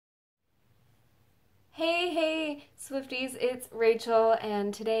Hey, Swifties, it's Rachel,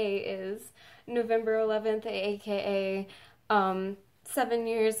 and today is November 11th, aka 7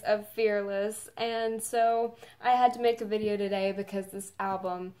 years of Fearless, and so I had to make a video today because this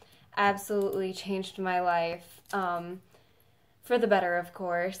album absolutely changed my life, for the better, of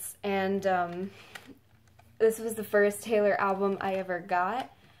course, and this was the first Taylor album I ever got,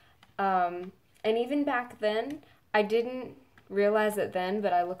 and even back then, I didn't realize it then,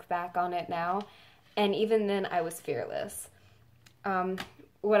 but I look back on it now. And even then, I was fearless.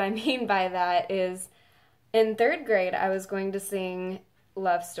 What I mean by that is, in 3rd grade, I was going to sing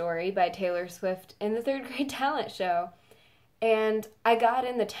Love Story by Taylor Swift in the 3rd grade talent show. And I got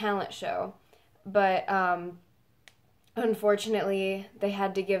in the talent show, but unfortunately, they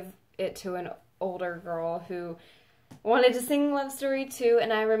had to give it to an older girl who wanted to sing Love Story too.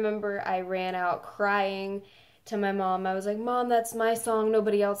 And I remember I ran out crying to my mom. I was like, "Mom, that's my song.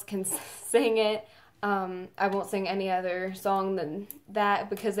 Nobody else can sing it. I won't sing any other song than that,"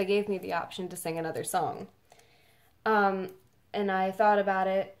 because they gave me the option to sing another song. And I thought about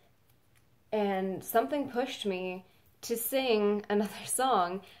it, and something pushed me to sing another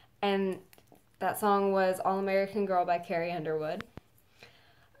song, and that song was All American Girl by Carrie Underwood.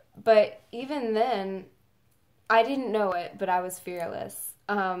 But even then, I didn't know it, but I was fearless.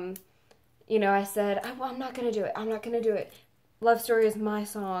 I said, I'm not going to do it. I'm not going to do it. Love Story is my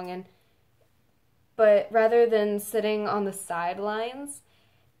song, But rather than sitting on the sidelines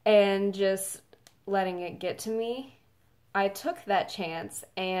and just letting it get to me, I took that chance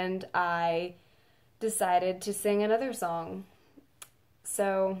and I decided to sing another song.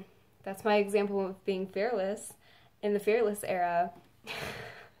 So that's my example of being fearless in the Fearless era.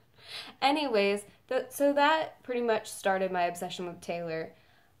 Anyways, so that pretty much started my obsession with Taylor.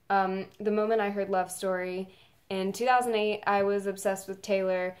 The moment I heard Love Story in 2008, I was obsessed with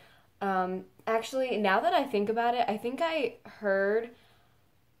Taylor. Actually, now that I think about it, I think I heard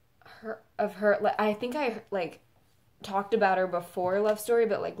of her, I think I, talked about her before Love Story,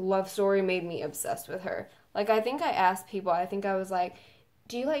 but, Love Story made me obsessed with her. I think I asked people, I think I was like,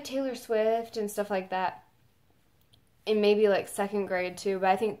 "Do you like Taylor Swift?" and stuff like that. And maybe, 2nd grade, too, but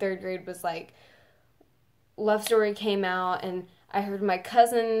I think 3rd grade was, Love Story came out, and I heard my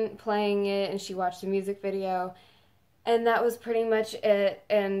cousin playing it, and she watched the music video. And that was pretty much it,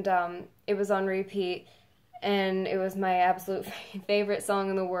 and it was on repeat, and it was my absolute favorite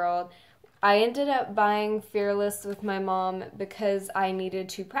song in the world. I ended up buying Fearless with my mom because I needed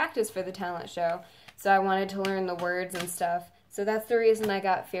to practice for the talent show, so I wanted to learn the words and stuff. So that's the reason I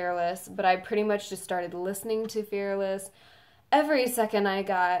got Fearless, but I pretty much just started listening to Fearless every second I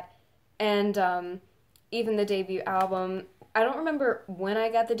got, and even the debut album. I don't remember when I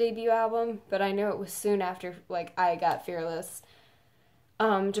got the debut album, but I know it was soon after, I got Fearless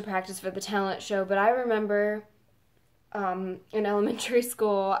to practice for the talent show. But I remember in elementary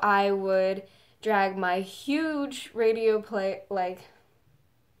school, I would drag my huge radio play,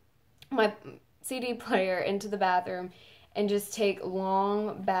 my CD player into the bathroom and just take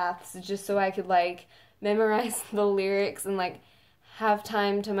long baths just so I could, memorize the lyrics and, have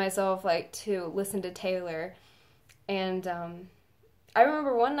time to myself, to listen to Taylor. And I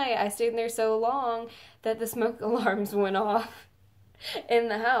remember one night I stayed in there so long that the smoke alarms went off in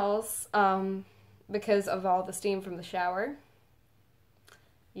the house because of all the steam from the shower.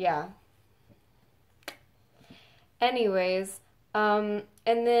 Yeah. Anyways, and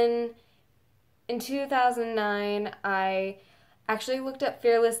then in 2009, I actually looked up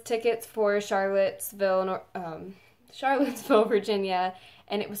Fearless tickets for Charlottesville, Virginia,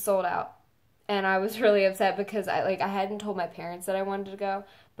 and it was sold out. And I was really upset because I hadn't told my parents that I wanted to go,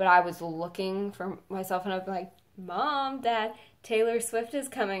 but I was looking for myself, and I was like, "Mom, Dad, Taylor Swift is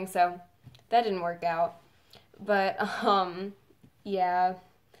coming," so that didn't work out. But, yeah.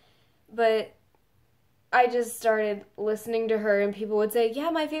 But I just started listening to her, and people would say, "Yeah,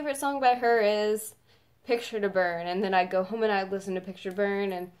 my favorite song by her is Picture to Burn," and then I'd go home and I'd listen to Picture to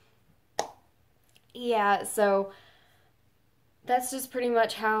Burn, and yeah, so that's just pretty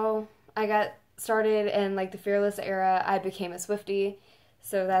much how I got started in, the Fearless era. I became a Swiftie,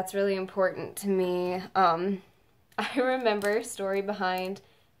 so that's really important to me. I remember, story behind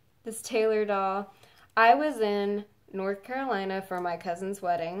this Taylor doll. I was in North Carolina for my cousin's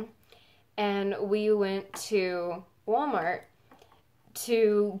wedding, and we went to Walmart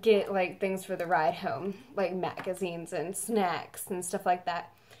to get, things for the ride home, magazines and snacks and stuff like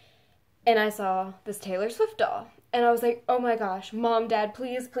that. And I saw this Taylor Swift doll. And I was like, "Oh my gosh, Mom, Dad,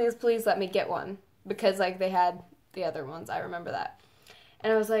 please, please, please let me get one." Because, they had the other ones, I remember that.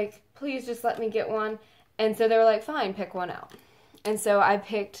 And I was like, "Please just let me get one." And so they were like, "Fine, pick one out." And so I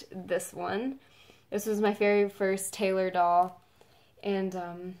picked this one. This was my very first Taylor doll.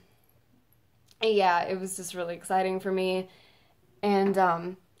 And, yeah, it was just really exciting for me. And,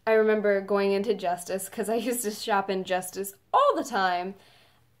 I remember going into Justice, because I used to shop in Justice all the time.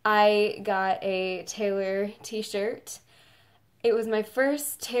 I got a Taylor t-shirt. It was my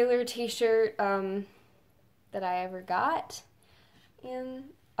first Taylor t-shirt that I ever got, and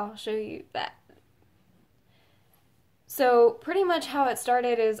I'll show you that. So pretty much how it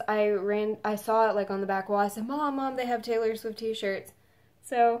started is I saw it like on the back wall. I said, Mom, they have Taylor Swift t-shirts.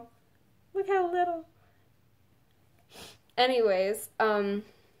 So look how little. Anyways,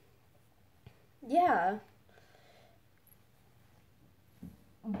 yeah.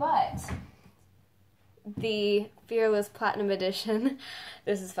 But the Fearless Platinum Edition,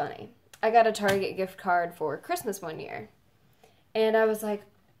 this is funny. I got a Target gift card for Christmas one year. And I was like,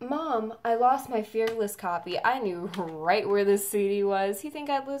 Mom, I lost my Fearless copy. I knew right where this CD was. You think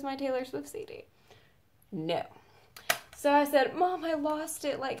I'd lose my Taylor Swift CD? No. So I said, Mom, I lost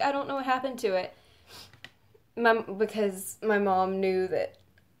it. Like, I don't know what happened to it. Because my mom knew that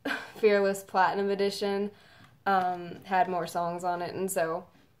Fearless Platinum Edition had more songs on it. And so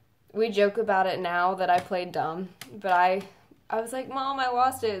we joke about it now that I played dumb. But I was like, Mom, I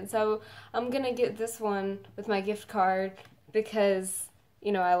lost it. So I'm going to get this one with my gift card because,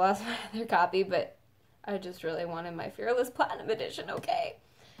 you know, I lost my other copy, but I just really wanted my Fearless Platinum Edition, okay?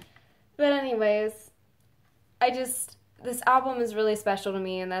 But anyways, this album is really special to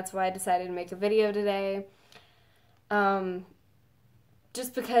me, and that's why I decided to make a video today.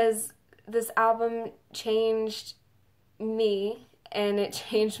 Just because this album changed me, and it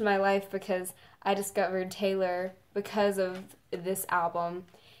changed my life because I discovered Taylor because of this album,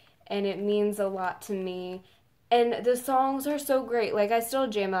 and it means a lot to me. And the songs are so great. Like, I still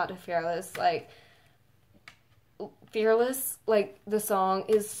jam out to Fearless. Like, Fearless, like, the song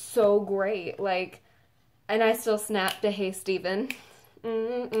is so great. Like, and I still snap to Hey Steven.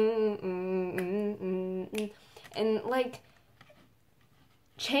 And, like,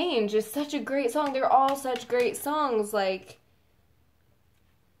 Change is such a great song. They're all such great songs. Like,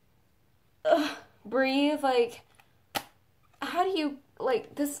 Breathe, like, how do you,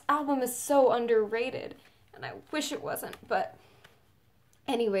 like, this album is so underrated. And I wish it wasn't, but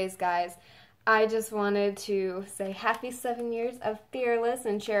anyways, guys, I just wanted to say happy 7 years of Fearless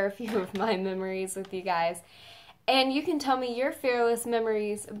and share a few of my memories with you guys. And you can tell me your Fearless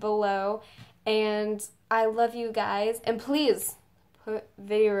memories below. And I love you guys. And please put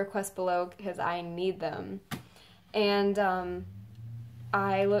video requests below because I need them. And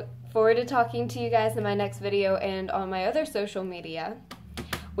I look forward to talking to you guys in my next video and on my other social media,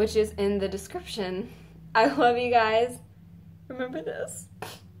 which is in the description. I love you guys. Remember this.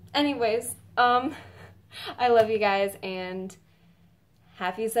 Anyways, I love you guys, and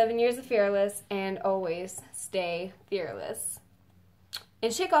happy 7 years of Fearless, and always stay fearless.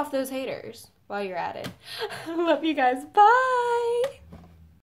 And shake off those haters while you're at it. Love you guys. Bye!